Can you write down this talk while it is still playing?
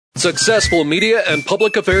Successful media and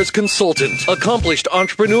public affairs consultant, accomplished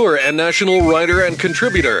entrepreneur and national writer and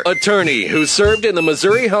contributor, attorney who served in the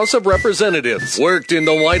Missouri House of Representatives, worked in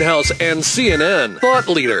the White House and CNN, thought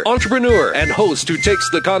leader, entrepreneur, and host who takes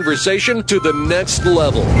the conversation to the next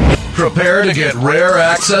level. Prepare to get rare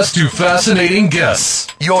access to fascinating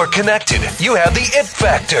guests. You're connected. You have the it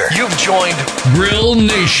factor. You've joined Grill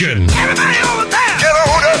Nation. Everybody over there! Get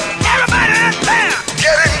on up! Everybody out there!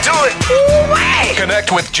 Get into it! Ooh-wee!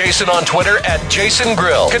 Connect with Jason on Twitter at Jason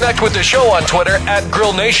Grill. Connect with the show on Twitter at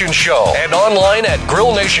Grill Nation Show and online at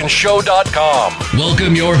grillnationshow.com.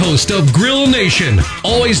 Welcome your host of Grill Nation,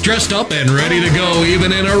 always dressed up and ready to go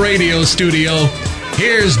even in a radio studio.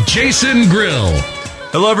 Here's Jason Grill.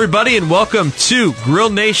 Hello, everybody, and welcome to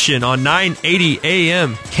Grill Nation on 980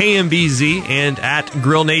 AM KMBZ and at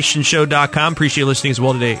grillnationshow.com. Appreciate you listening as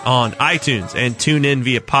well today on iTunes and tune in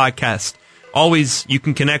via podcast. Always, you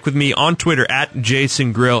can connect with me on Twitter at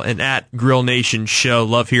Jason Grill and at Grill Nation Show.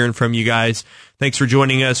 Love hearing from you guys. Thanks for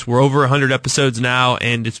joining us. We're over 100 episodes now,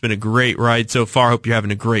 and it's been a great ride so far. Hope you're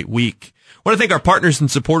having a great week. I want to thank our partners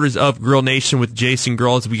and supporters of Grill Nation with Jason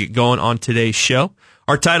Grill as we get going on today's show.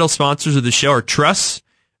 Our title sponsors of the show are Truss,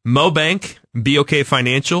 MoBank, BOK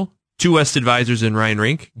Financial, Two West Advisors, and Ryan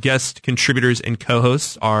Rink. Guest contributors and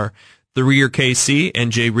co-hosts are The Rieger KC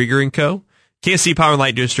and Jay Rieger & Co., KSC Power and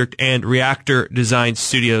Light District, and Reactor Design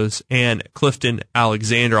Studios, and Clifton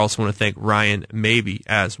Alexander. Also want to thank Ryan Mabey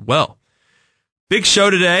as well. Big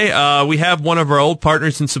show today. We have one of our old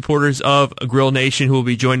partners and supporters of Grill Nation who will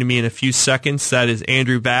be joining me in a few seconds. That is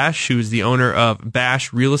Andrew Bash, who is the owner of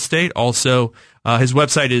Bash Real Estate. Also, his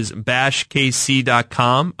website is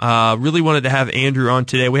bashkc.com. Really wanted to have Andrew on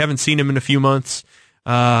today. We haven't seen him in a few months.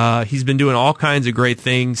 He's been doing all kinds of great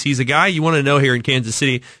things. He's a guy you want to know here in Kansas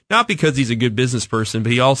City, not because he's a good business person,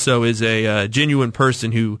 but he also is a genuine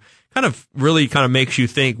person who kind of makes you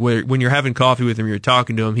think when you're having coffee with him, you're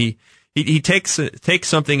talking to him. He takes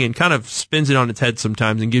something and kind of spins it on its head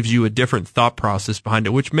sometimes and gives you a different thought process behind it,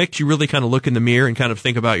 which makes you really kind of look in the mirror and kind of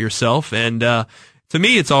think about yourself. And to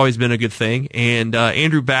me, it's always been a good thing. And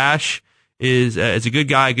Andrew Bash is a good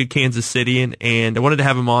guy, a good Kansas Cityan, and I wanted to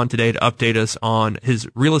have him on today to update us on his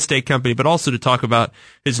real estate company, but also to talk about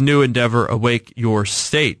his new endeavor, Awake Your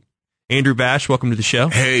State. Andrew Bash, welcome to the show.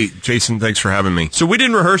 Hey, Jason, thanks for having me. So we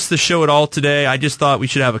didn't rehearse the show at all today. I just thought we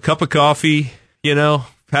should have a cup of coffee,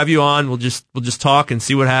 have you on. We'll just talk and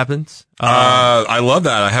see what happens. I love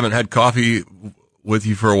that. I haven't had coffee with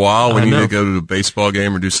you for a while. We need to go to a baseball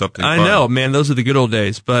game or do something fun. I know, man. Those are the good old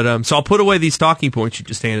days. But so I'll put away these talking points you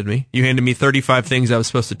just handed me. You handed me 35 things I was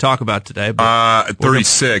supposed to talk about today. But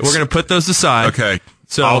 36. We're going to put those aside. Okay.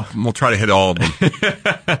 So we'll try to hit all of them.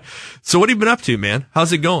 So what have you been up to, man?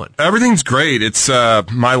 How's it going? Everything's great. It's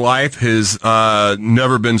my life has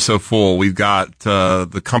never been so full. We've got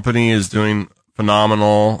the company is doing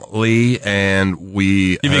phenomenally, and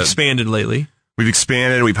you've expanded lately. We've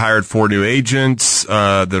expanded. We've hired 4 new agents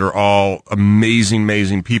that are all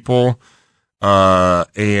amazing people,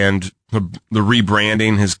 and the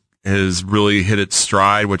rebranding has really hit its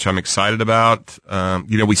stride, which I'm excited about.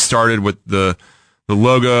 We started with the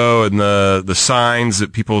logo and the signs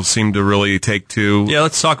that people seem to really take to. Yeah,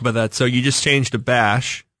 let's talk about that. So you just changed to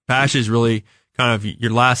Bash. Bash is really kind of,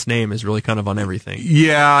 your last name is really kind of on everything.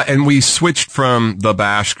 Yeah, and we switched from the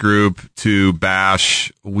Bash Group to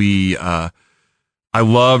Bash. I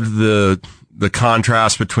loved the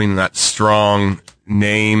contrast between that strong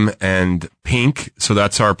name and pink, so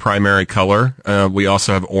that's our primary color. We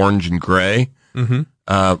also have orange and gray.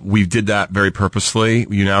 Mm-hmm. We did that very purposely.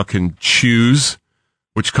 You now can choose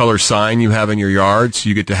which color sign you have in your yard, so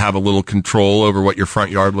you get to have a little control over what your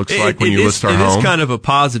front yard looks like when you list our home. It is kind of a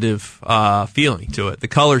positive feeling to it. The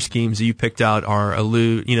color schemes that you picked out are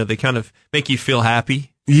they kind of make you feel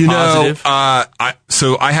happy. Positive.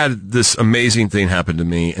 So I had this amazing thing happen to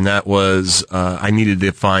me, and that was I needed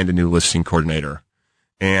to find a new listing coordinator,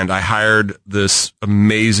 and I hired this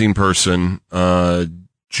amazing person,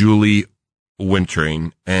 Julie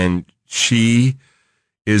Wintering, and she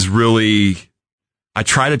is really. I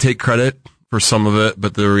try to take credit for some of it,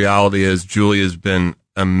 but the reality is Julie has been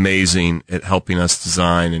amazing at helping us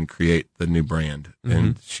design and create the new brand. Mm-hmm.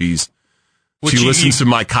 And she listens to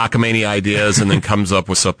my cockamamie ideas and then comes up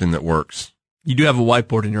with something that works. You do have a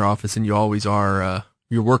whiteboard in your office, and you always are,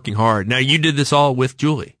 you're working hard. Now, you did this all with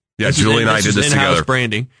Julie. Yeah, Julie and I did this in-house together.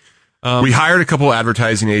 Branding. We hired a couple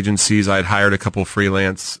advertising agencies. I had hired a couple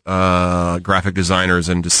freelance graphic designers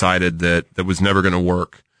and decided that was never going to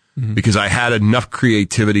work. Mm-hmm. Because I had enough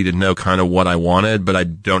creativity to know kind of what I wanted, but I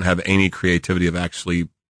don't have any creativity of actually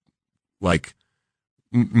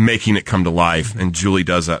making it come to life. And Julie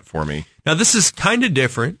does that for me. Now, this is kind of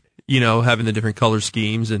different. having the different color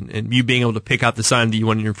schemes and you being able to pick out the sign that you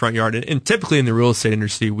want in your front yard. And typically in the real estate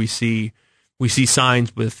industry, we see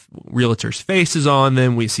signs with realtors' faces on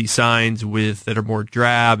them. We see signs that are more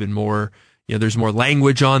drab and more, there's more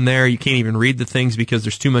language on there. You can't even read the things because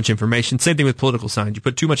there's too much information. Same thing with political signs. You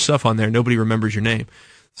put too much stuff on there, nobody remembers your name.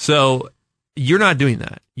 So you're not doing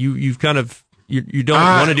that. You don't want to do that. You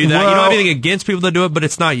don't have anything against people that do it, but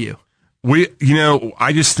it's not you.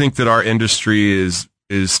 I just think that our industry is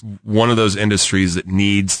one of those industries that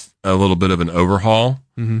needs a little bit of an overhaul,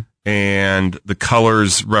 and the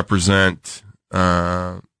colors represent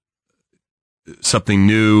something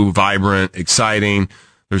new, vibrant, exciting.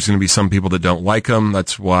 There's going to be some people that don't like them.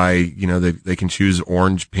 That's why they can choose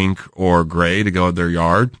orange, pink, or gray to go in their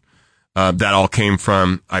yard. That all came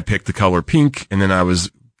from I picked the color pink, and then I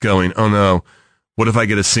was going, oh no. What if I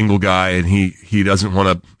get a single guy and he doesn't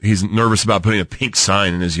want to, he's nervous about putting a pink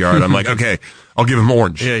sign in his yard? I'm like, okay, I'll give him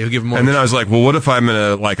orange. Yeah, you'll give him orange. And then I was like, well, what if I'm in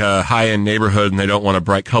a high-end neighborhood and they don't want a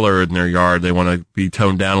bright color in their yard? They want to be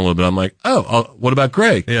toned down a little bit. I'm like, what about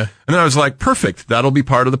gray? Yeah. And then I was like, perfect. That'll be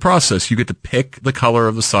part of the process. You get to pick the color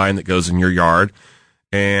of the sign that goes in your yard.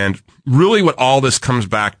 And really what all this comes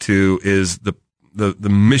back to is the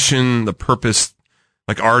mission, the purpose.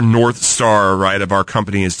 Like our North Star, right, of our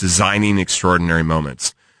company is designing extraordinary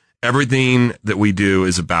moments. Everything that we do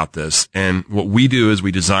is about this. And what we do is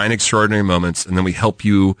we design extraordinary moments, and then we help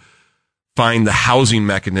you find the housing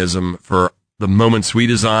mechanism for the moments we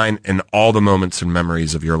design and all the moments and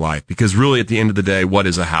memories of your life. Because really, at the end of the day, what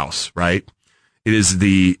is a house, right? It is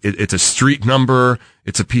it's a street number,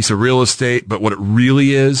 it's a piece of real estate, but what it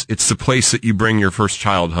really is, it's the place that you bring your first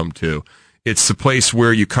child home to. It's the place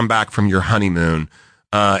where you come back from your honeymoon.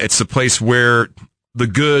 It's the place where the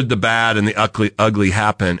good, the bad, and the ugly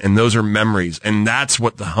happen, and those are memories, and that's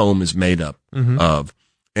what the home is made up of.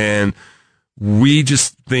 And we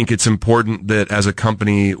just think it's important that as a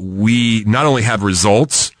company, we not only have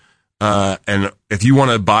results, and if you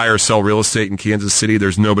want to buy or sell real estate in Kansas City,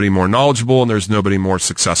 there's nobody more knowledgeable and there's nobody more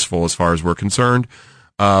successful as far as we're concerned.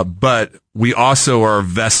 But we also are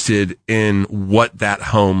vested in what that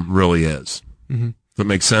home really is. Does that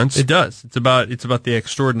make sense? It does. It's about the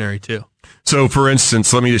extraordinary too. So, for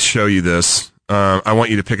instance, let me just show you this. I want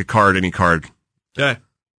you to pick a card, any card. Okay.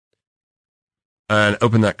 And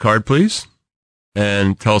open that card, please,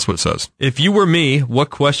 and tell us what it says. If you were me, what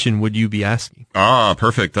question would you be asking? Ah,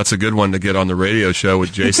 perfect. That's a good one to get on the radio show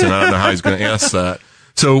with Jason. I don't know how he's going to ask that.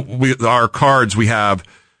 So, our cards, we have...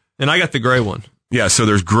 And I got the gray one. Yeah, so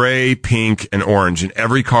there's gray, pink, and orange, and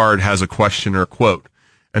every card has a question or a quote.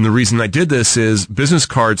 And the reason I did this is business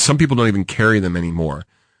cards, some people don't even carry them anymore.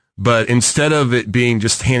 But instead of it being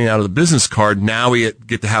just handing out of the business card, now we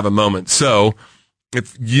get to have a moment. So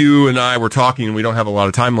if you and I were talking and we don't have a lot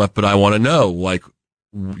of time left, but I want to know, like,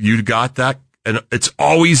 you got that? And it's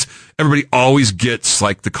always, everybody always gets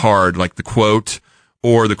like the card, like the quote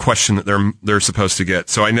or the question that they're supposed to get.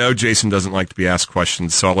 So I know Jason doesn't like to be asked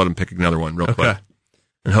questions, so I'll let him pick another one real quick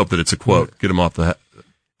and hope that it's a quote. Get him off the head.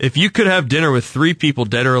 If you could have dinner with 3 people,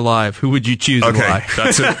 dead or alive, who would you choose and why?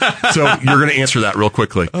 That's it. So you're going to answer that real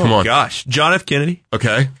quickly. Come on. Gosh. John F. Kennedy.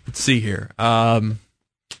 Okay. Let's see here. Gosh.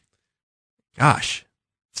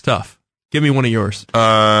 It's tough. Give me one of yours.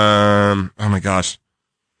 Oh, my gosh.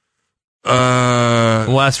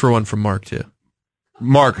 We'll ask for one from Mark, too.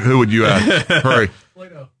 Mark, who would you ask? Hurry.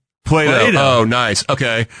 Plato. Oh, nice.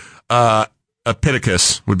 Okay.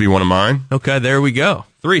 Epictetus would be one of mine. Okay, there we go.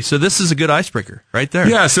 3. So this is a good icebreaker right there.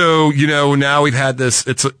 Yeah, so, now we've had this.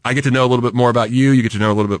 I get to know a little bit more about you. You get to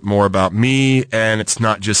know a little bit more about me. And it's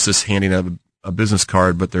not just this handing out a business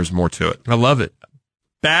card, but there's more to it. I love it.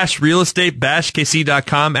 Bash Real Estate,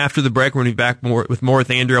 bashkc.com. After the break, we're going to be back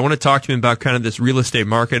with Andrew. I want to talk to him about kind of this real estate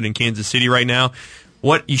market in Kansas City right now.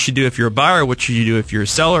 What you should do if you're a buyer, what should you do if you're a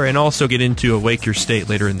seller, and also get into Awake Your State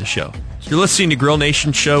later in the show. You're listening to Grill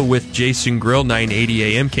Nation Show with Jason Grill,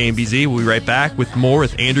 980 AM KMBZ. We'll be right back with more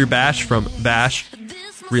with Andrew Bash from Bash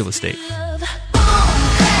Real Estate.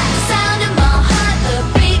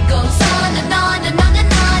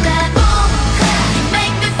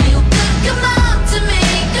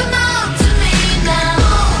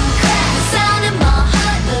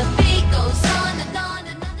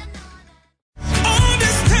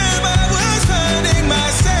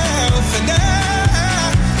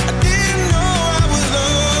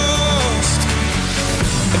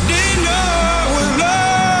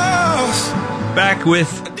 Back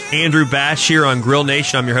with Andrew Bash here on Grill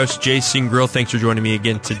Nation. I'm your host, Jason Grill. Thanks for joining me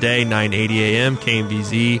again today, 980 AM,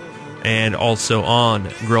 KMBZ, and also on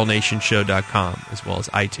grillnationshow.com, as well as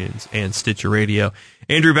iTunes and Stitcher Radio.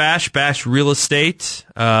 Andrew Bash, Bash Real Estate,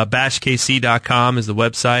 bashkc.com is the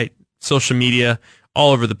website. social media,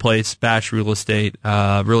 all over the place. Bash Real Estate,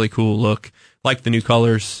 really cool look, like the new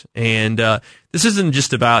colors. And this isn't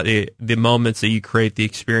just about the moments that you create, the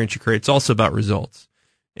experience you create. It's also about results.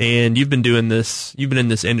 And you've been doing this. You've been in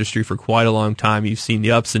this industry for quite a long time. You've seen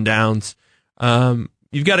the ups and downs.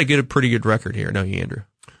 You've got a pretty good record here, don't you, Andrew?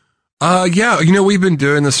 Yeah. We've been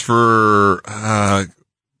doing this for,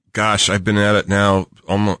 I've been at it now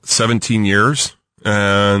almost 17 years.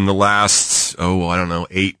 And the last, I don't know,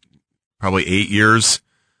 probably 8 years,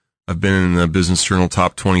 I've been in the Business Journal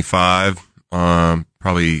Top 25.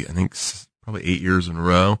 Probably 8 years in a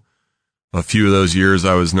row. A few of those years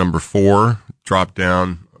I was number 4, dropped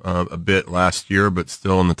down a bit last year, but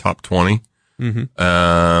still in the top 20.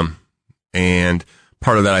 Mm-hmm. And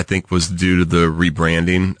part of that I think was due to the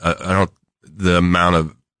rebranding.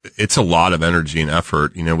 It's a lot of energy and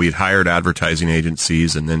effort. We had hired advertising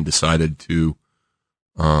agencies and then decided to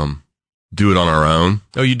do it on our own.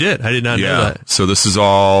 Oh, you did? I did not know that. So this is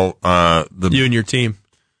all you and your team.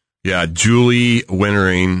 Yeah, Julie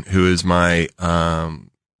Wintering, who is my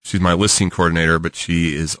she's my listing coordinator, but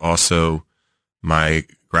she is also my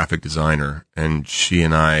graphic designer, and she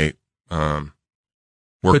and I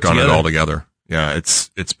worked on it all together. Yeah, it's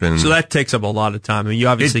been, so that takes up a lot of time. I mean, you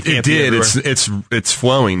obviously can't. It did. It's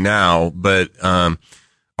flowing now, but our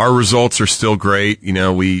results are still great.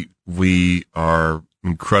 We are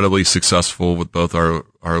incredibly successful with both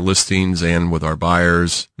our listings and with our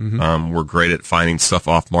buyers. Mm-hmm. We're great at finding stuff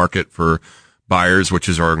off market for buyers, which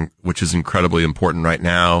is incredibly important right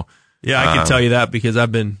now. Yeah, I can tell you that because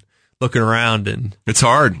I've been looking around, and it's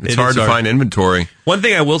hard. It's hard to find inventory. One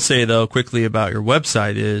thing I will say though, quickly about your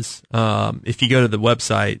website is, if you go to the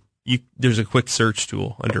website, there's a quick search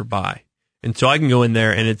tool under buy, and so I can go in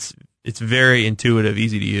there, and it's very intuitive,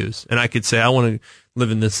 easy to use, and I could say I want to live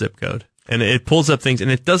in this zip code. And it pulls up things, and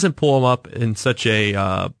it doesn't pull them up in such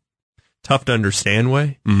a tough to understand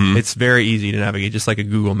way. Mm-hmm. It's very easy to navigate, just like a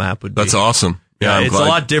Google map would be. That's awesome. Yeah, it's a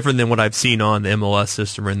lot different than what I've seen on the MLS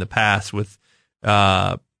system or in the past with,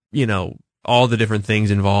 all the different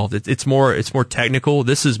things involved. It's more technical.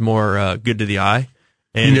 This is more good to the eye.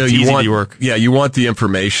 And it's easy to work. Yeah, you want the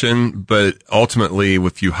information, but ultimately,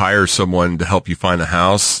 if you hire someone to help you find a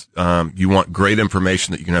house, you want great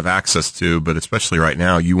information that you can have access to, but especially right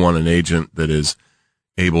now, you want an agent that is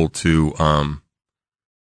able to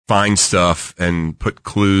find stuff and put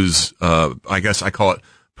clues. I guess I call it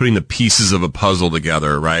putting the pieces of a puzzle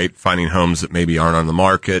together, right? Finding homes that maybe aren't on the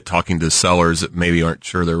market, talking to sellers that maybe aren't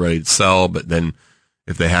sure they're ready to sell, but then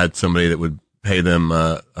if they had somebody that would pay them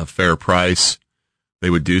a fair price, they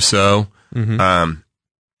would do so. Mm-hmm.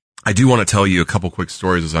 I do want to tell you a couple quick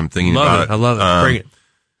stories as I'm thinking about it. I love it. Bring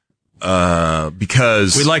it.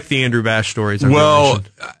 Because we like the Andrew Bash stories.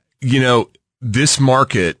 This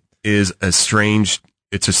market is a strange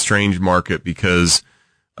market because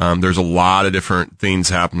there's a lot of different things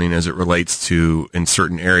happening as it relates to, in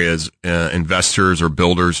certain areas, investors or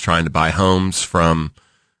builders trying to buy homes from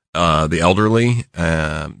the elderly.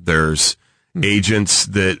 There's agents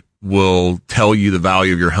that will tell you the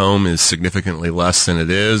value of your home is significantly less than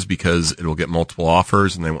it is because it will get multiple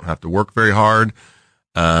offers and they won't have to work very hard.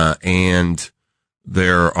 And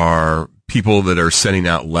there are people that are sending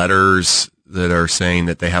out letters that are saying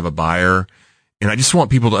that they have a buyer. And I just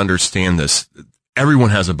want people to understand this.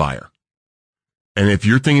 Everyone has a buyer. And if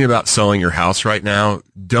you're thinking about selling your house right now,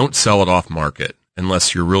 don't sell it off market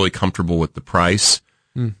unless you're really comfortable with the price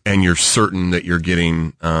and you're certain that you're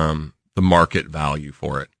getting the market value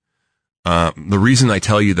for it. The reason I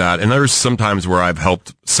tell you that, and there's sometimes where I've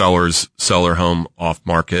helped sellers sell their home off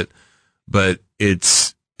market, but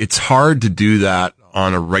it's hard to do that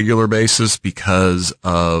on a regular basis because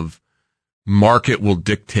of market will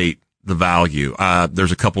dictate the value.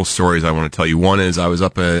 There's a couple stories I want to tell you. One is I was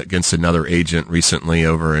up against another agent recently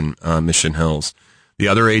over in Mission Hills. The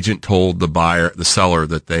other agent told the seller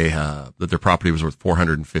that that their property was worth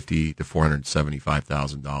 $450,000 to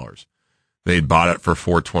 $475,000. They had bought it for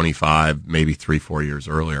 $425,000, maybe 3-4 years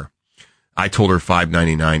earlier. I told her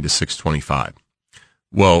 $599,000 to $625,000.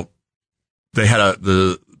 Well, they had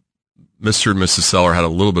Mr. and Mrs. Seller had a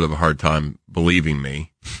little bit of a hard time believing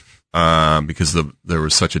me, because there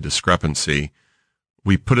was such a discrepancy.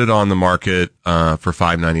 We put it on the market, for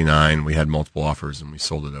 $599,000. We had multiple offers and we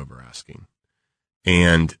sold it over asking.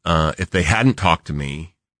 And, if they hadn't talked to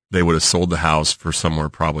me, they would have sold the house for somewhere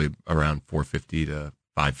probably around $450,000 to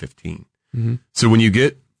 $515,000. Mm-hmm. So when you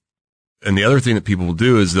get, and the other thing that people will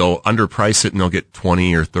do is they'll underprice it and they'll get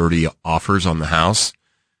 20 or 30 offers on the house.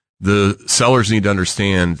 The sellers need to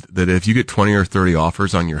understand that if you get 20 or 30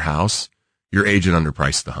 offers on your house, your agent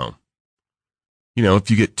underpriced the home. If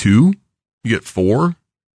you get 2, you get 4,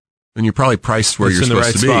 then you're probably priced where It's you're in the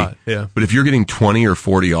supposed right to spot, be. yeah. But if you're getting 20 or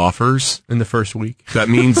 40 offers in the first week, that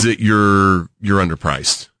means that you're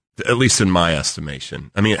underpriced, at least in my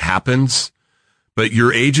estimation. I mean, it happens, but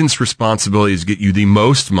your agent's responsibility is to get you the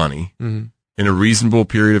most money in a reasonable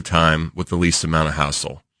period of time with the least amount of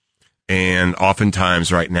hassle. And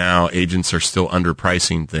oftentimes right now, agents are still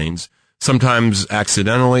underpricing things. Sometimes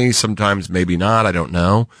accidentally, sometimes maybe not. I don't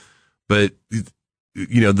know. But,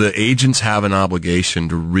 the agents have an obligation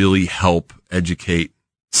to really help educate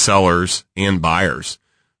sellers and buyers.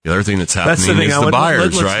 The other thing that's happening is the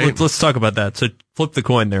buyers, right? Let's talk about that. So flip the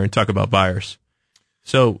coin there and talk about buyers.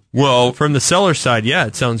 So, well, from the seller side, yeah,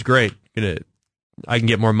 it sounds great. I can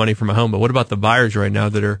get more money for my home, but what about the buyers right now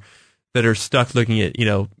that are stuck looking at,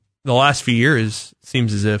 the last few years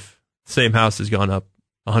seems as if the same house has gone up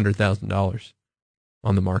 $100,000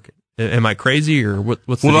 on the market. Am I crazy or what's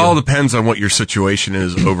the deal? Well, it all depends on what your situation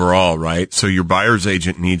is overall, right? So your buyer's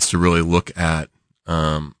agent needs to really look at,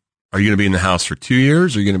 are you going to be in the house for 2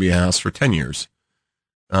 years or are you going to be in the house for 10 years?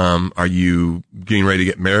 Are you getting ready to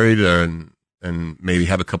get married and maybe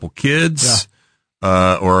have a couple kids?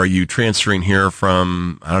 Yeah. Or are you transferring here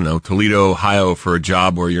from, I don't know, Toledo, Ohio for a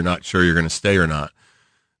job where you're not sure you're going to stay or not?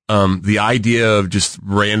 The idea of just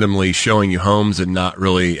randomly showing you homes and not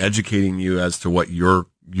really educating you as to what your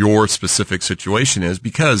specific situation is,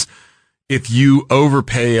 because if you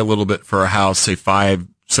overpay a little bit for a house, say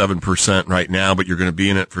 5-7% right now, but you're going to be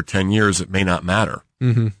in it for 10 years, it may not matter.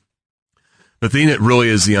 Mm-hmm. The thing that really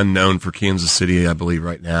is the unknown for Kansas City, I believe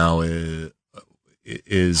right now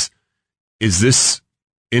is this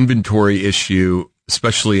inventory issue,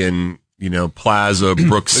 especially in, Plaza,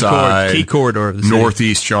 Brookside, key corridor of the city.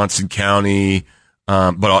 Northeast Johnson County,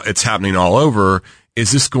 but it's happening all over.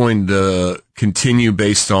 Is this going to continue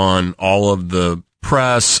based on all of the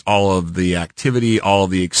press, all of the activity, all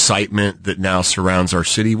of the excitement that now surrounds our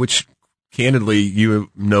city, which candidly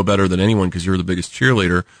you know better than anyone because you're the biggest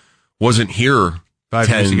cheerleader, wasn't here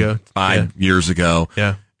 5 years ago.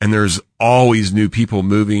 Yeah. And there's always new people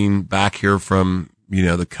moving back here from,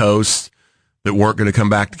 the coast that weren't going to come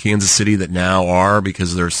back to Kansas City that now are,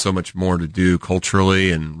 because there's so much more to do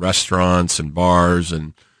culturally and restaurants and bars.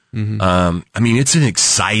 And, it's an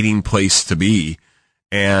exciting place to be.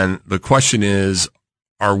 And the question is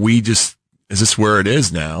this where it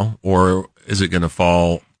is now, or is it going to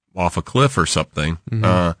fall off a cliff or something?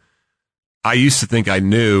 Mm-hmm. I used to think I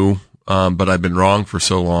knew, but I've been wrong for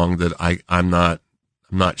so long that I'm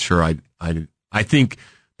not sure. I think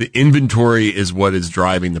the inventory is what is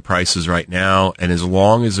driving the prices right now. And as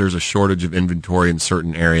long as there's a shortage of inventory in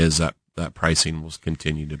certain areas, that pricing will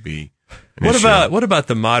continue to be an issue. What about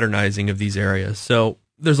the modernizing of these areas? So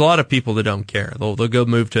there's a lot of people that don't care. They'll go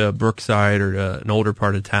move to Brookside or to an older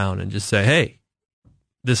part of town and just say, hey,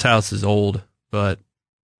 this house is old, but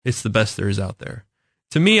it's the best there is out there.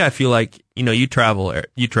 To me, I feel like, you travel,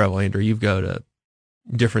 Andrew, you go to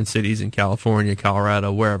different cities in California,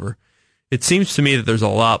 Colorado, wherever. It seems to me that there's a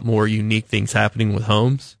lot more unique things happening with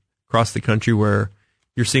homes across the country where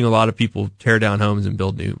you're seeing a lot of people tear down homes and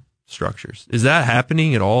build new structures. Is that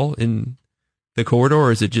happening at all in the corridor,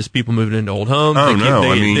 or is it just people moving into old homes? Oh,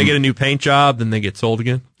 no. They get a new paint job, then they get sold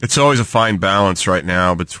again? It's always a fine balance right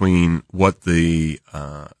now between what the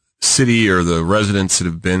city or the residents that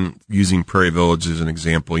have been using Prairie Village as an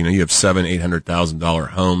example. You have $700,000-$800,000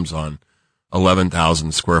 homes on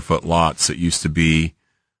 11,000 square foot lots that used to be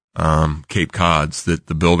Cape Cods that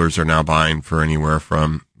the builders are now buying for anywhere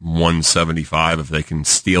from $175,000 if they can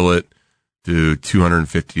steal it to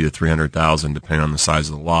 $250,000 to $300,000 depending on the size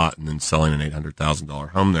of the lot, and then selling an $800,000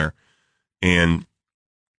 home there. And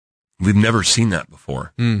we've never seen that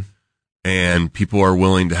before. And people are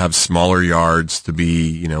willing to have smaller yards to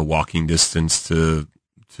be, walking distance to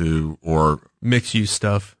or mixed use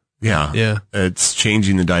stuff. Yeah. It's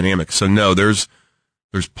changing the dynamic. So no, there's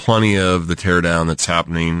plenty of the teardown that's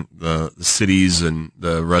happening. The cities and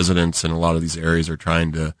the residents in a lot of these areas are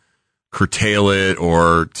trying to curtail it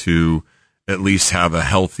or to at least have a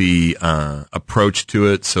healthy approach to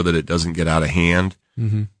it so that it doesn't get out of hand.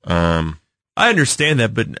 Mm-hmm. I understand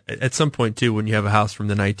that, but at some point too, when you have a house from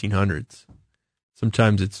the 1900s,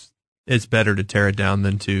 sometimes it's better to tear it down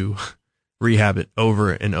than to rehab it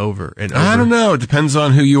over and over and over. I don't know. It depends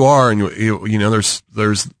on who you are, and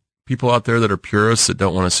there's people out there that are purists that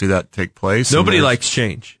don't want to see that take place. Nobody likes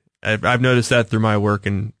change. I've noticed that through my work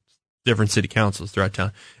in different city councils throughout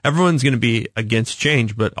town. Everyone's going to be against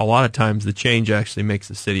change, but a lot of times the change actually makes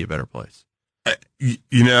the city a better place.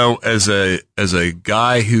 As a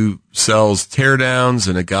guy who sells teardowns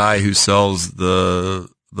and a guy who sells the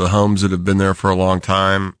homes that have been there for a long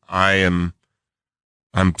time, I am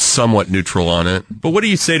I'm somewhat neutral on it. But what do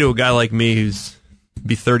you say to a guy like me who's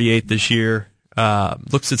be 38 this year,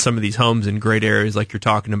 looks at some of these homes in great areas like you're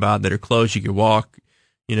talking about that are close, you could walk,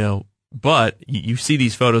 but you see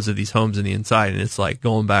these photos of these homes in the inside, and it's like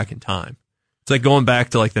going back in time. It's like going back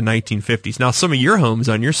to like the 1950s. Now, some of your homes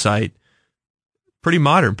on your site, pretty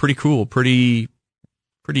modern, pretty cool, pretty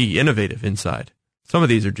innovative inside. Some of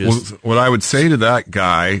these are just... Well, what I would say to that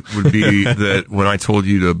guy would be that when I told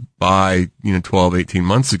you to buy, 12, 18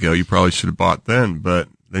 months ago, you probably should have bought then, but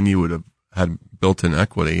then you would have had built-in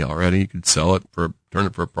equity already. You could sell it turn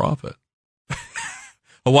it for a profit.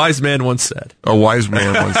 A wise man once said.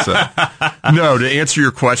 No, to answer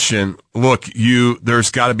your question, look,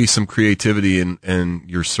 there's got to be some creativity in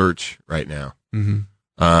your search right now.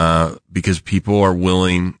 Mm-hmm. Because people are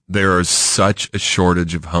willing. There is such a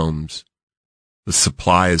shortage of homes. The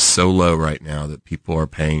supply is so low right now that people are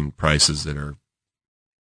paying prices that are,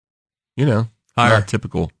 higher. not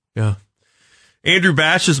typical. Yeah. Andrew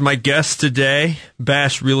Bash is my guest today.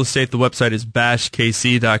 Bash Real Estate. The website is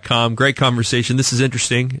bashkc.com. Great conversation. This is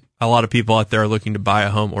interesting. A lot of people out there are looking to buy a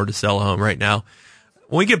home or to sell a home right now.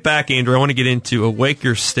 When we get back, Andrew, I want to get into Awake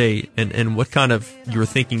Your State and what kind of you were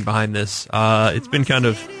thinking behind this. It's been kind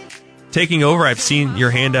of taking over. I've seen your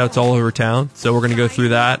handouts all over town, so we're going to go through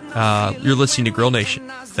that. You're listening to Grill Nation.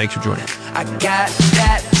 Thanks for joining. I got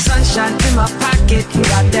that sunshine in my pocket,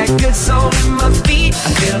 got that good soul in my feet.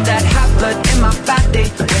 I feel that hot blood in my body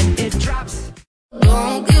when it drops.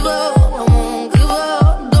 Don't give up, I won't give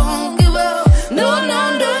up, don't give up, no,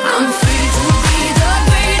 no, no. I'm free to be the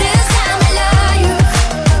greatest, I'm a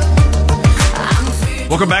liar.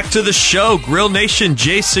 Welcome back to the show, Grill Nation.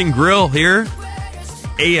 Jason Grill here.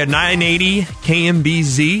 980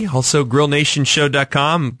 KMBZ, also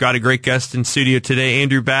grillnationshow.com. Got a great guest in studio today,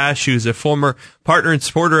 Andrew Bash, who's a former partner and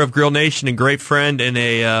supporter of Grill Nation, a great friend and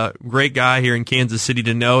a great guy here in Kansas City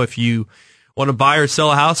to know if you want to buy or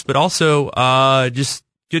sell a house, but also just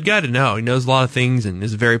good guy to know. He knows a lot of things and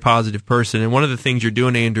is a very positive person. And one of the things you're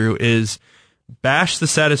doing, Andrew, is bash the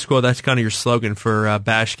status quo. That's kind of your slogan for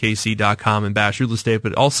bashkc.com and Bash Real Estate,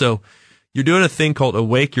 but also you're doing a thing called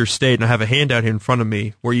Awake Your State, and I have a handout here in front of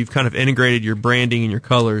me where you've kind of integrated your branding and your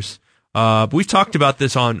colors. But we've talked about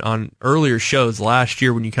this on earlier shows last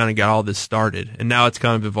year when you kind of got all this started, and now it's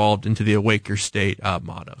kind of evolved into the Awake Your State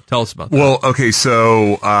motto. Tell us about that. Well, okay,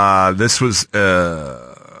 so this was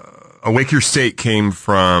Awake Your State came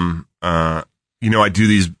from I do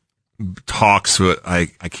these talks. I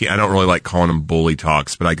don't really like calling them bully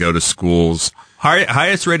talks, but I go to schools.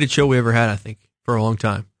 Highest rated show we ever had, I think, for a long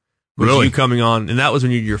time. Really? You coming on, and that was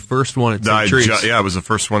when you did your first one at St. Trees. Yeah, it was the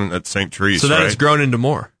first one at St. Trees. So that right? has grown into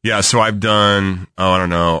more. Yeah, so I've done,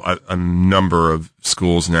 a number of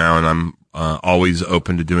schools now, and I'm always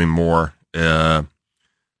open to doing more. Talking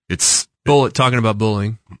about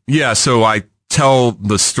bullying. Yeah, so I tell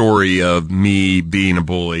the story of me being a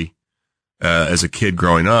bully as a kid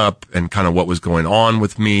growing up and kind of what was going on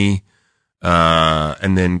with me,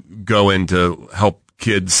 and then go into help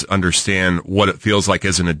kids understand what it feels like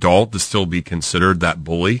as an adult to still be considered that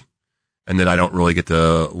bully, and that I don't really get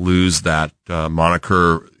to lose that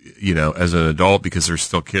moniker, as an adult, because there's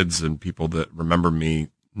still kids and people that remember me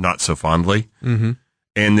not so fondly. Mm-hmm.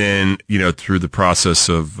 And then, through the process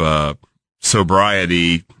of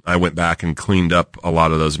sobriety, I went back and cleaned up a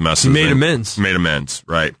lot of those messes. You made amends. Made amends,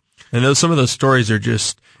 right. And some of those stories are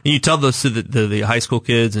just, and you tell those to the high school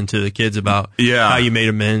kids and to the kids about how you made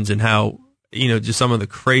amends and how, just some of the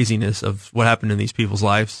craziness of what happened in these people's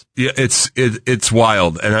lives. Yeah, it's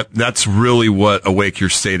wild. And that's really what Awake Your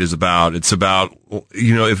State is about. It's about,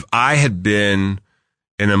 if I had been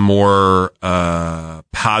in a more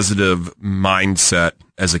positive mindset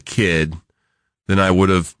as a kid, then I would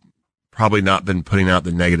have probably not been putting out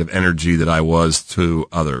the negative energy that I was to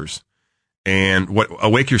others. And what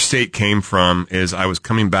Awake Your State came from is I was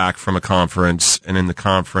coming back from a conference, and in the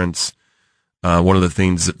conference, one of the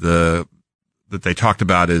things that they talked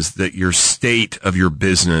about is that your state of your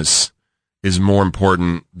business is more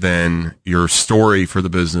important than your story for the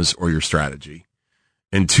business or your strategy.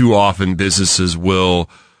 And too often businesses will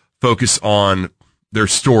focus on their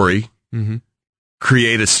story, mm-hmm.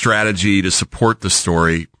 create a strategy to support the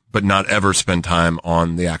story, but not ever spend time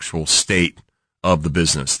on the actual state of the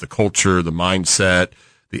business, the culture, the mindset,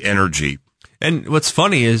 the energy. And what's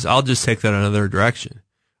funny is I'll just take that another direction.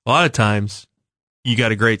 A lot of times you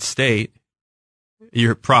got a great state,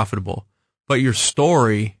 you're profitable, but your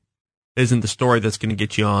story isn't the story that's going to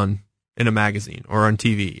get you on in a magazine or on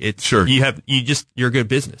TV. It's sure. You're a good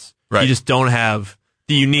business. Right. You just don't have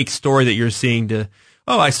the unique story that you're seeing to,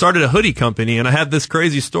 I started a hoodie company and I had this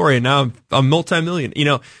crazy story and now I'm multi-million,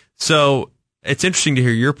 So it's interesting to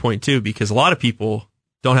hear your point too, because a lot of people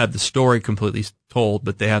don't have the story completely told,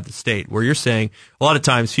 but they have the state. Where you're saying a lot of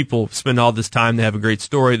times people spend all this time, they have a great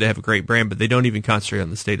story, they have a great brand, but they don't even concentrate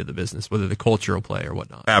on the state of the business, whether the cultural play or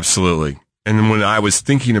whatnot. Absolutely. And when I was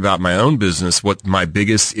thinking about my own business, what my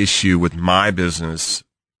biggest issue with my business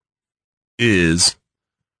is,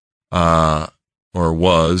 or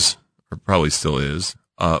was, or probably still is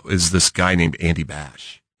this guy named Andy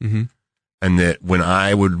Bash. Mm-hmm. And that when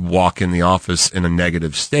I would walk in the office in a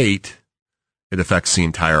negative state, it affects the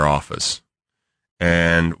entire office.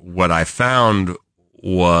 And what I found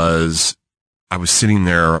was I was sitting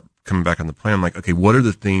there coming back on the plan. I'm like, okay, what are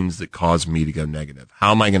the things that cause me to go negative?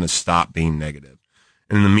 How am I going to stop being negative?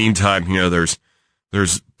 And in the meantime,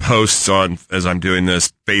 there's posts on, as I'm doing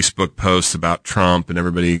this, Facebook posts about Trump and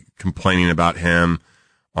everybody complaining about him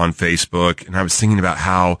on Facebook. And I was thinking about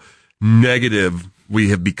how negative we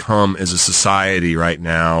have become as a society right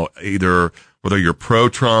now, either whether you're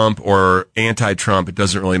pro-Trump or anti-Trump, it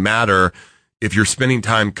doesn't really matter. If you're spending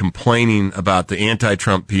time complaining about the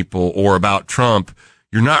anti-Trump people or about Trump,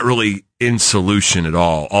 you're not really in solution at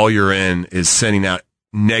all. All you're in is sending out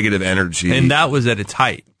negative energy. And that was at its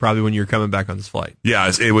height, probably when you were coming back on this flight. Yeah,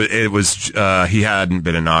 it was, he hadn't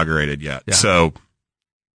been inaugurated yet. Yeah. So,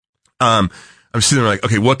 I'm sitting there like,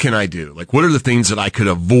 okay, what can I do? Like, what are the things that I could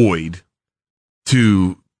avoid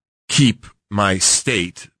to keep my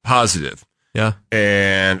state positive? Yeah.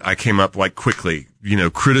 And I came up like quickly,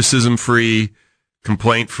 criticism free,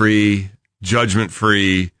 complaint free, judgment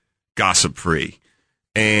free, gossip free.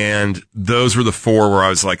 And those were the four where I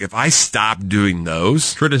was like, if I stop doing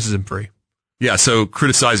those. Criticism free. Yeah. So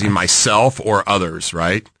criticizing myself or others,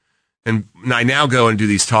 right? And I now go and do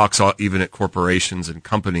these talks even at corporations and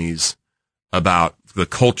companies about the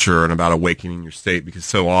culture and about awakening your state, because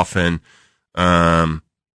so often,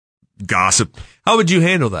 gossip. How would you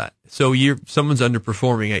handle that? So someone's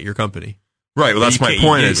underperforming at your company. Right. Well, that's my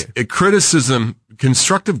point is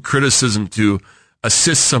constructive criticism to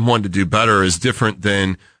assist someone to do better is different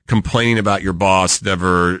than complaining about your boss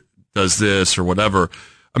never does this or whatever.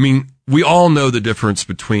 I mean, we all know the difference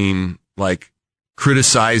between like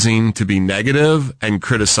criticizing to be negative and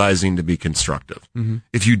criticizing to be constructive. Mm-hmm.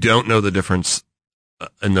 If you don't know the difference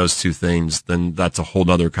in those two things, then that's a whole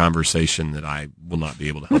other conversation that I will not be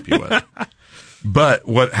able to help you with. But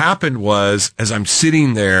what happened was, as I'm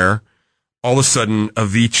sitting there, all of a sudden,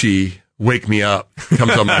 Avicii, Wake Me Up,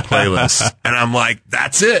 comes on my playlist. And I'm like,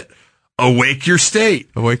 that's it. Awake Your State.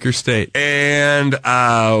 Awake Your State. And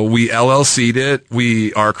we LLC'd it.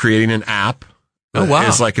 We are creating an app. Oh, wow.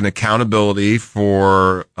 It's like an accountability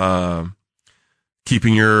for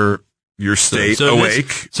keeping your state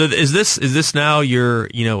awake. So is this now your,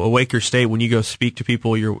 Awake Your State? When you go speak to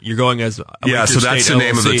people, you're going as Awake Your so State that's the LLC.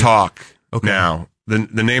 name of the talk. Okay. Now,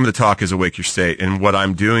 the name of the talk is Awake Your State. And what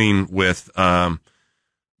I'm doing with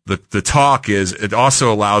the talk is it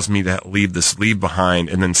also allows me to leave behind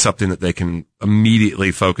and then something that they can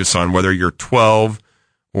immediately focus on. Whether you're 12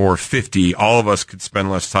 or 50, all of us could spend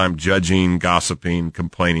less time judging, gossiping,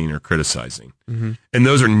 complaining, or criticizing. Mm-hmm. And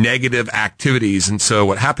those are negative activities. And so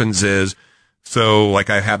what happens is, like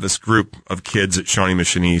I have this group of kids at Shawnee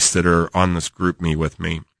Mission East that are on this group me with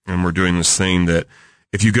me. And we're doing this thing that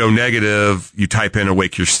if you go negative, you type in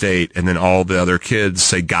Awake Your State, and then all the other kids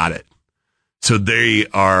say, got it. So they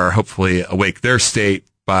are hopefully awake their state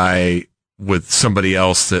with somebody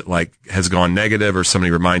else that like has gone negative, or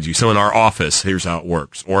somebody reminds you. So in our office, here's how it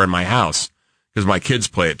works, or in my house, because my kids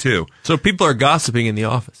play it too. So people are gossiping in the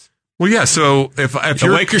office. Well, yeah. So if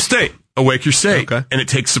you're Awake Your State. Awake Your State. Okay. And it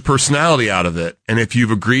takes the personality out of it. And if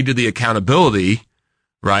you've agreed to the accountability,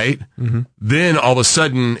 right, Mm-hmm. then all of a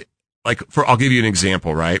sudden, I'll give you an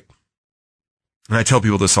example, right? And I tell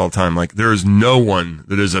people this all the time, like there is no one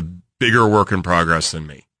that is a bigger work in progress than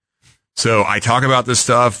me. So I talk about this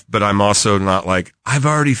stuff, but I'm also not like, I've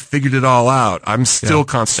already figured it all out. I'm still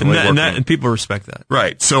constantly working. And people respect that.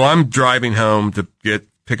 Right. So I'm driving home to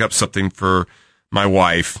pick up something for my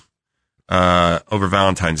wife, over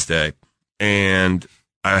Valentine's Day. And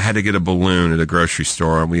I had to get a balloon at a grocery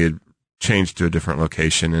store, and we had changed to a different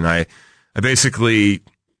location. And I basically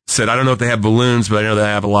said, I don't know if they have balloons, but I know they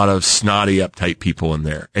have a lot of snotty, uptight people in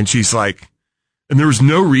there. And she's like, and there was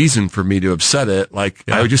no reason for me to upset it. Like,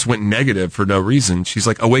 I just went negative for no reason. She's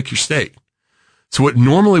like, Awake Your State. So what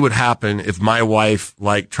normally would happen if my wife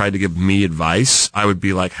tried to give me advice, I would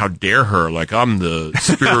be like, how dare her? Like, I'm the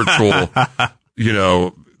spiritual,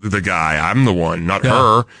 the guy. I'm the one, not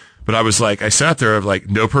her. But I was like, I sat there of like,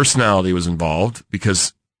 no personality was involved,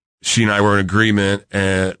 because she and I were in agreement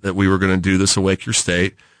that we were going to do this Awake Your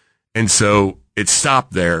State. And so it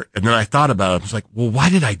stopped there. And then I thought about it. I was like, well, why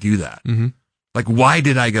did I do that? Mm-hmm. Like, why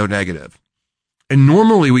did I go negative? And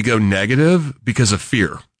normally we go negative because of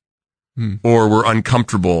fear or we're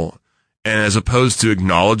uncomfortable. And as opposed to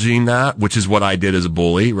acknowledging that, which is what I did as a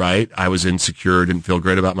bully, right? I was insecure, didn't feel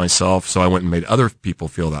great about myself. So I went and made other people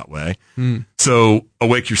feel that way. So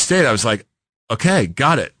Awake Your State, I was like, okay,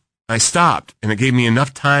 got it. I stopped. And it gave me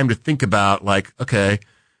enough time to think about like, okay,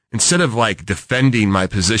 instead of like defending my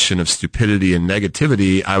position of stupidity and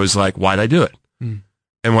negativity, I was like, why'd I do it?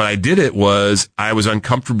 And when I did it was I was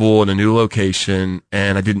uncomfortable in a new location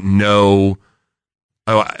and I didn't know.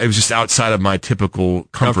 It was just outside of my typical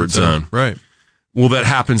comfort zone. Right. Well, that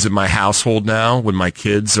happens in my household now when my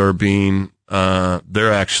kids are being,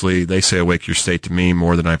 they say Awake Your State to me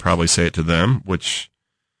more than I probably say it to them, but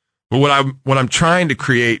what I'm trying to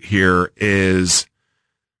create here is,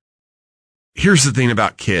 here's the thing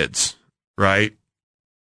about kids, right?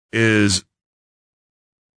 Is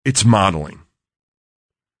it's modeling.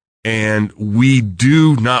 And we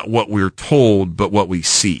do not what we're told, but what we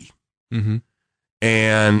see.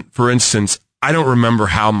 And for instance, I don't remember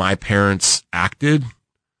how my parents acted.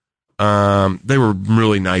 They were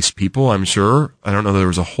really nice people, I'm sure. I don't know there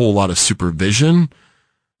was a whole lot of supervision,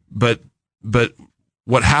 but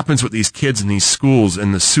what happens with these kids in these schools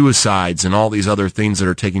and the suicides and all these other things that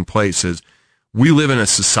are taking place is we live in a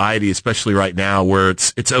society, especially right now, where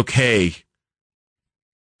it's okay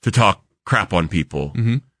to talk crap on people.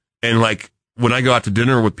 And like when I go out to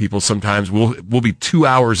dinner with people, sometimes we'll be 2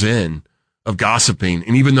 hours in of gossiping.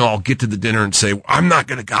 And even though I'll get to the dinner and say, I'm not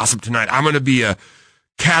going to gossip tonight. I'm going to be a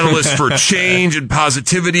catalyst for change and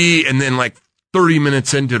positivity. And then like 30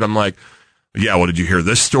 minutes into it, I'm like, yeah, well, did you hear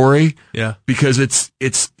this story? Yeah. Because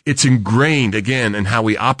it's ingrained again in how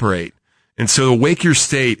we operate. And so Awake Your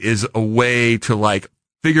State is a way to like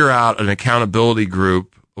figure out an accountability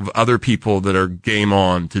group of other people that are game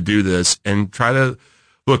on to do this and try to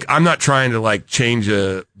look. I'm not trying to like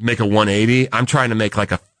make a 180. I'm trying to make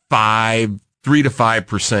like a 3 to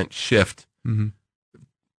 5% shift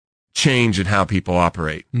change in how people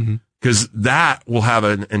operate. Because that will have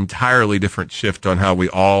an entirely different shift on how we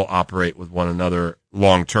all operate with one another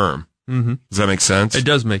long term. Does that make sense? It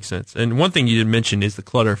does make sense. And one thing you didn't mention is the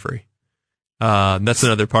clutter free. That's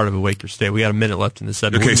another part of Awake Your State. We got a minute left in the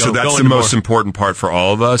segment. Okay, so that's the most important part for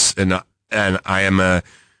all of us. And I am a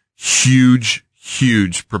huge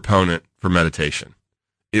proponent for meditation.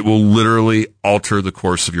 It will literally alter the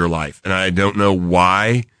course of your life. And I don't know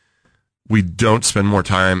why we don't spend more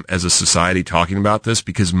time as a society talking about this,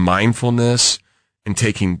 because mindfulness and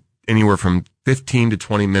taking anywhere from 15 to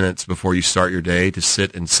 20 minutes before you start your day to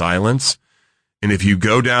sit in silence. And if you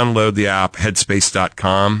go download the app,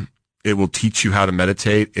 headspace.com, it will teach you how to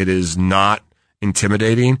meditate. It is not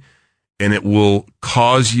intimidating, and it will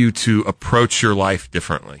cause you to approach your life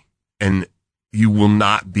differently. And you will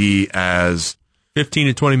not be as 15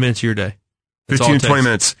 to 20 minutes of your day. That's 15 to 20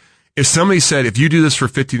 minutes. If somebody said, if you do this for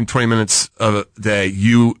 15 to 20 minutes of a day,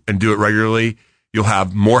 and do it regularly, you'll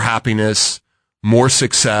have more happiness, more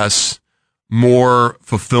success, more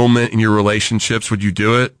fulfillment in your relationships. Would you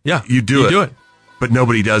do it? Yeah. You do it. But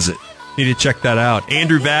nobody does it. Need to check that out.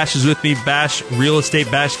 Andrew Bash is with me. Bash Real Estate,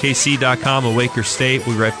 BashKC.com. Awake Your State.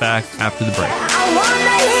 We'll be right back after the break. I wanna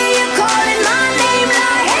hear you calling my name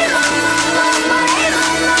like, hey mama, hey mama.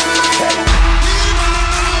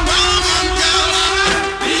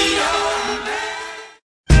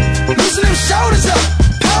 Loosen them shoulders up,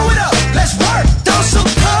 pull it up, let's work. Throw some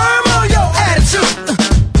curve on your attitude.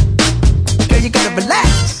 Girl, you gotta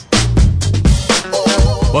relax.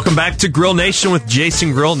 Welcome back to Grill Nation with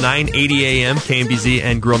Jason Grill, 980 a.m., KMBZ,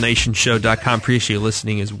 and GrillNationShow.com. Appreciate you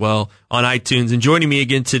listening as well on iTunes. And joining me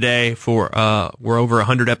again today for, we're over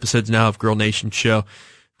 100 episodes now of Grill Nation Show.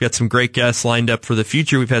 We've got some great guests lined up for the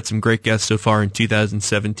future. We've had some great guests so far in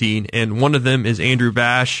 2017. And one of them is Andrew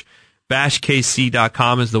Bash.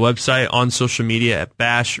 BashKC.com is the website. On social media at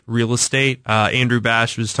Bash Real Estate. Andrew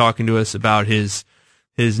Bash was talking to us about his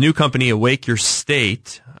new company, Awake Your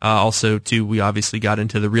State. Also, too, we obviously got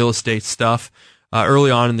into the real estate stuff early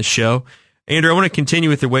on in the show. Andrew, I want to continue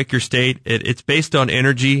with Awake Your State. It's based on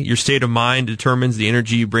energy. Your state of mind determines the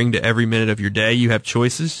energy you bring to every minute of your day. You have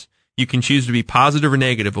choices. You can choose to be positive or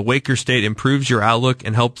negative. Awake Your State improves your outlook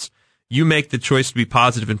and helps you make the choice to be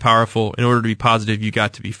positive and powerful. In order to be positive, you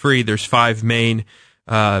got to be free. There's 5 main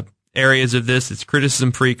areas of this. It's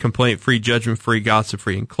criticism-free, complaint-free, judgment-free,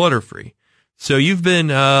 gossip-free, and clutter-free. So you've been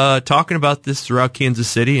talking about this throughout Kansas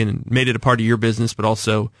City and made it a part of your business, but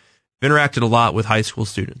also interacted a lot with high school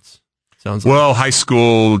students. Sounds like. Well, high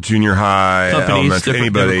school, junior high, elementary,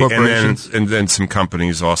 anybody, corporations. and then some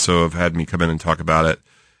companies also have had me come in and talk about it.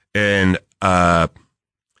 And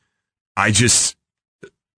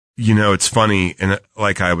it's funny. And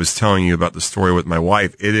like I was telling you about the story with my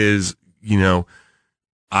wife, it is,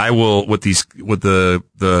 I will, with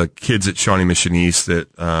the kids at Shawnee Mission East that,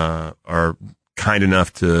 are kind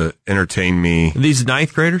enough to entertain me. Are these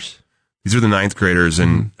ninth graders? These are the ninth graders,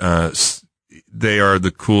 and, they are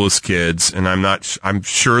the coolest kids. And I'm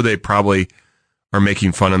sure they probably are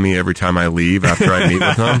making fun of me every time I leave after I meet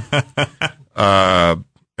with them.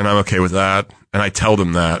 And I'm okay with that. And I tell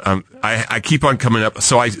them that. I keep on coming up.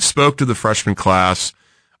 So I spoke to the freshman class,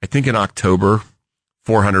 I think in October,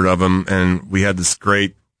 400 of them, and we had this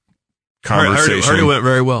great conversation. I heard it went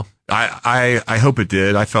very well. I hope it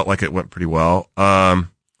did. I felt like it went pretty well.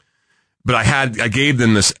 But I gave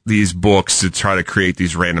them these books to try to create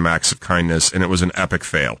these random acts of kindness, and it was an epic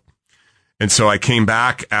fail. And so I came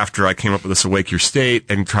back after I came up with this Awake Your State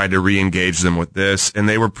and tried to re-engage them with this, and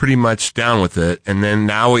they were pretty much down with it. And then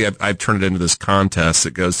now I've turned it into this contest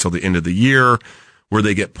that goes till the end of the year, where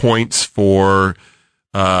they get points for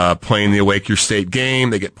playing the Awake Your State game.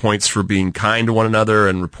 They get points for being kind to one another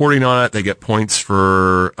and reporting on it. They get points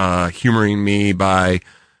for humoring me by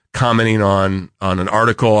commenting on an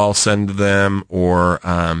article I'll send to them, or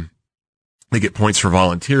they get points for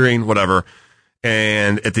volunteering, whatever.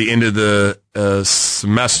 And at the end of the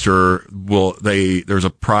semester, there's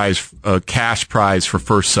a cash prize for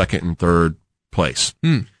first, second, and third place.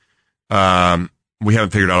 We haven't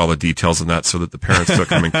figured out all the details on that so that the parents don't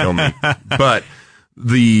come and kill me. But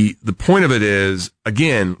the point of it is,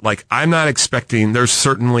 again, like, I'm not expecting, there's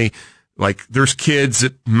certainly, like, there's kids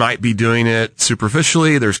that might be doing it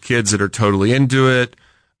superficially. There's kids that are totally into it.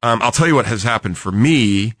 I'll tell you what has happened for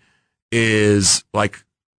me is, like,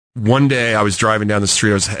 one day I was driving down the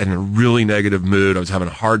street. I was in a really negative mood. I was having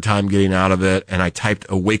a hard time getting out of it. And I typed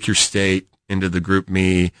Awake Your State into the group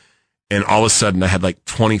me. And all of a sudden I had like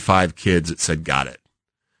 25 kids that said, got it.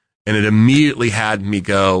 And it immediately had me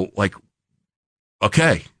go like,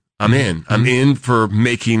 okay, I'm in. I'm in for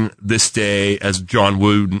making this day, as John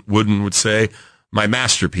Wooden would say, my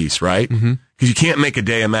masterpiece, right? Because you can't make a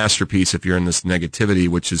day a masterpiece if you're in this negativity,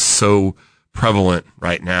 which is so prevalent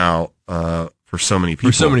right now, for so many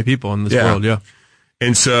people. For so many people in this world, yeah.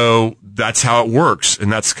 And so that's how it works. And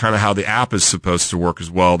that's kind of how the app is supposed to work as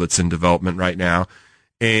well, that's in development right now.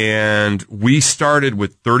 And we started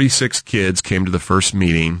with 36 kids came to the first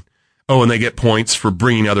meeting. Oh, and they get points for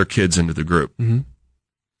bringing other kids into the group.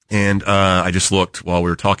 And I just looked while we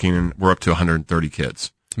were talking, and we're up to 130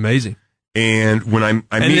 kids. It's amazing. And when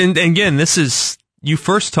and again, this is, you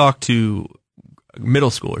first talk to middle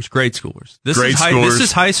schoolers, grade schoolers. This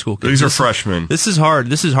is high school kids. These are freshmen. This is hard.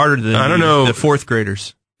 This is harder than the fourth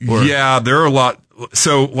graders. Yeah, there are a lot.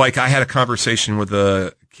 So, like, I had a conversation with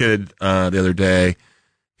a kid the other day.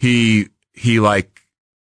 He kind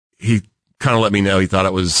of let me know he thought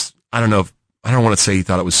it was, I don't want to say he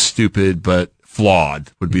thought it was stupid, but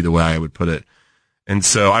flawed would be the way I would put it. And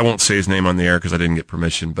so I won't say his name on the air because I didn't get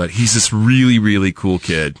permission, but he's this really, really cool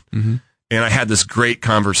kid. And I had this great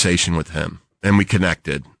conversation with him. And we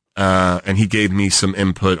connected, and he gave me some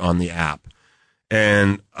input on the app,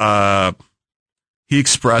 and he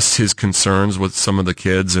expressed his concerns with some of the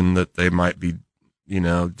kids and that they might be,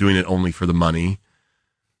 doing it only for the money.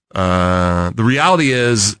 The reality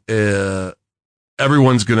is,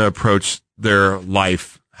 everyone's going to approach their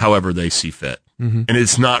life however they see fit, and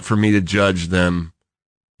it's not for me to judge them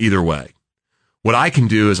either way. What I can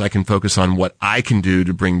do is I can focus on what I can do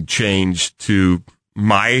to bring change to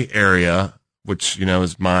my area, which,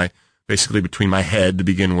 is basically between my head to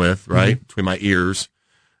begin with, right? Between my ears,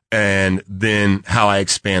 and then how I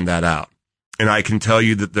expand that out. And I can tell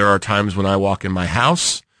you that there are times when I walk in my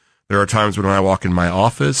house. There are times when I walk in my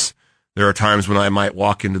office. There are times when I might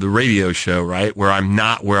walk into the radio show, right? Where I'm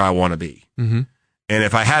not where I want to be. And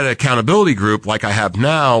if I had an accountability group like I have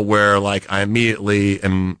now, where like I immediately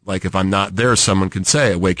am like, if I'm not there, someone can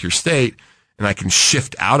say, Awake Your State, and I can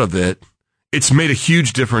shift out of it. It's made a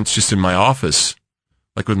huge difference just in my office,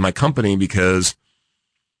 like with my company, because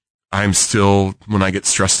I'm still, when I get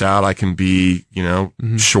stressed out, I can be,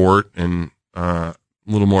 short and a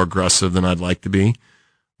little more aggressive than I'd like to be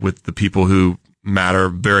with the people who matter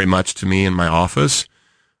very much to me in my office.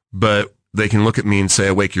 But they can look at me and say,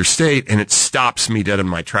 Awake Your State, and it stops me dead in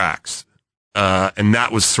my tracks. And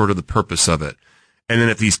that was sort of the purpose of it. And then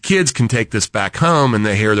if these kids can take this back home and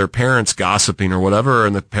they hear their parents gossiping or whatever,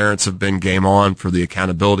 and the parents have been game on for the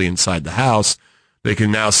accountability inside the house, they can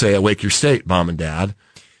now say, Awake Your State, Mom and Dad.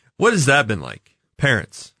 What has that been like?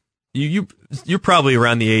 Parents, you're probably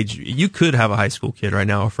around the age, you could have a high school kid right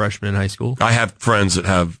now, a freshman in high school. I have friends that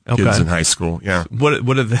have kids in high school. Yeah.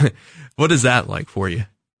 What is that like for you?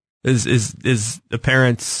 Is the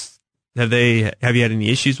parents Have you had any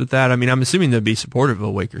issues with that? I mean, I'm assuming they'll be supportive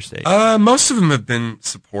of Waker State. Most of them have been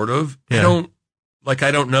supportive. Yeah.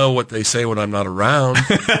 I don't know what they say when I'm not around.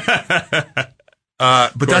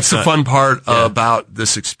 But that's the fun part about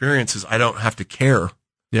this experience is I don't have to care.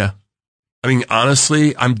 Yeah. I mean,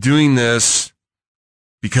 honestly, I'm doing this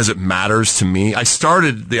because it matters to me. I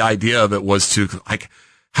started, the idea of it was to, like,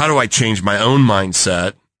 how do I change my own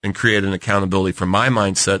mindset and create an accountability for my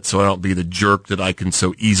mindset so I don't be the jerk that I can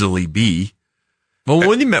so easily be. Well,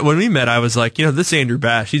 when we met, I was like, this Andrew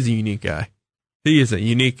Bash, he's a unique guy. He is a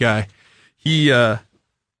unique guy. It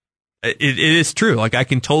is true. Like, I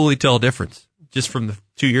can totally tell a difference just from the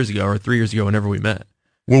 2 years ago or 3 years ago whenever we met.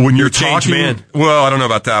 Well, when you're a changed talking, man. Well, I don't know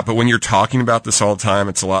about that, but when you're talking about this all the time,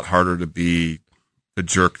 it's a lot harder to be the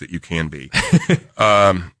jerk that you can be.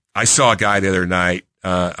 I saw a guy the other night.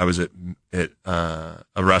 I was at a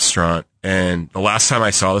restaurant, and the last time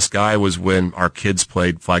I saw this guy was when our kids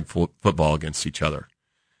played flag football against each other.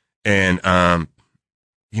 And,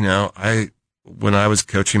 when I was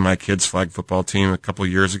coaching my kids' flag football team a couple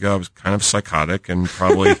of years ago, I was kind of psychotic and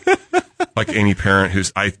probably like any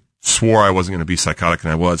parent I swore I wasn't going to be psychotic,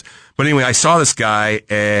 and I was. But anyway, I saw this guy,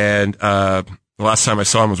 and the last time I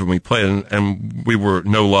saw him was when we played, and we were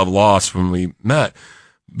no love lost when we met.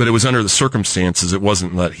 But it was under the circumstances. It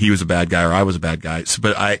wasn't that he was a bad guy or I was a bad guy. So,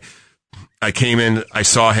 but I came in, I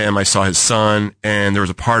saw him, I saw his son, and there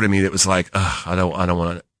was a part of me that was like, I don't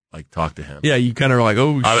want to talk to him. Yeah, you kind of were like,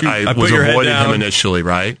 oh shoot, I was avoiding him initially,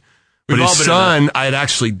 right? But his son, I had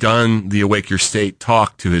actually done the Awake Your State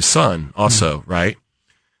talk to his son also, right?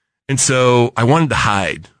 And so I wanted to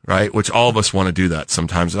hide, right? Which all of us want to do that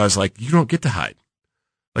sometimes. And I was like, you don't get to hide.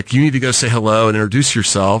 Like, you need to go say hello and introduce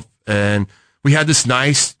yourself. And we had this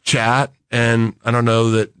nice chat, and I don't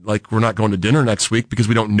know that, we're not going to dinner next week because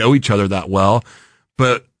we don't know each other that well,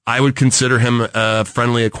 but I would consider him a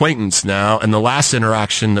friendly acquaintance now. And the last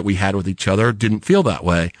interaction that we had with each other didn't feel that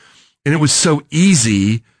way. And it was so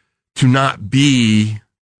easy to not be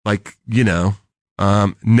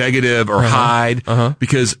negative or hide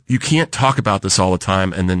because you can't talk about this all the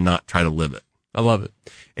time and then not try to live it. I love it.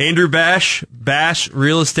 Andrew Bash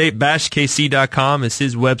Real Estate, bashkc.com is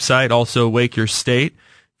his website. Also, Wake Your State.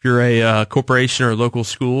 If you're a corporation or a local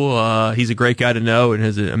school, he's a great guy to know and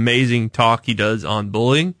has an amazing talk he does on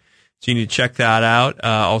bullying. So you need to check that out.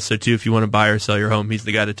 Also, too, if you want to buy or sell your home, he's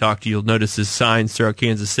the guy to talk to. You'll notice his signs throughout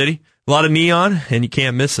Kansas City. A lot of neon, and you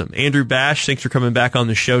can't miss him. Andrew Bash, thanks for coming back on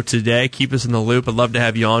the show today. Keep us in the loop. I'd love to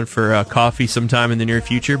have you on for coffee sometime in the near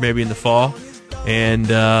future, maybe in the fall. And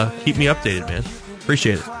keep me updated, man.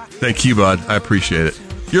 Appreciate it. Thank you, bud. I appreciate it.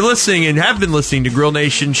 You're listening and have been listening to Grill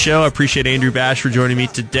Nation Show. I appreciate Andrew Bash for joining me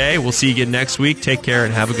today. We'll see you again next week. Take care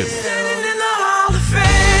and have a good one.